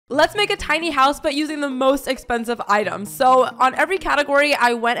Let's make a tiny house, but using the most expensive items. So on every category,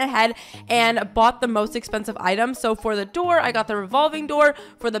 I went ahead and bought the most expensive items. So for the door, I got the revolving door.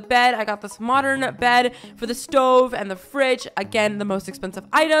 For the bed, I got this modern bed. For the stove and the fridge, again, the most expensive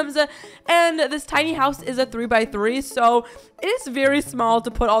items. And this tiny house is a 3x3, so it is very small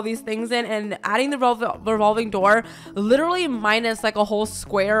to put all these things in, and adding the revolving door literally minus like a whole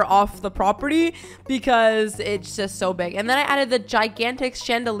square off the property because it's just so big. And then I added the gigantic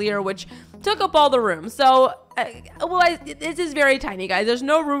chandelier, which took up all the room. So this is very tiny, guys. There's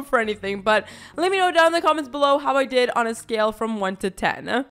no room for anything, but let me know down in the comments below how I did on a scale from 1 to 10.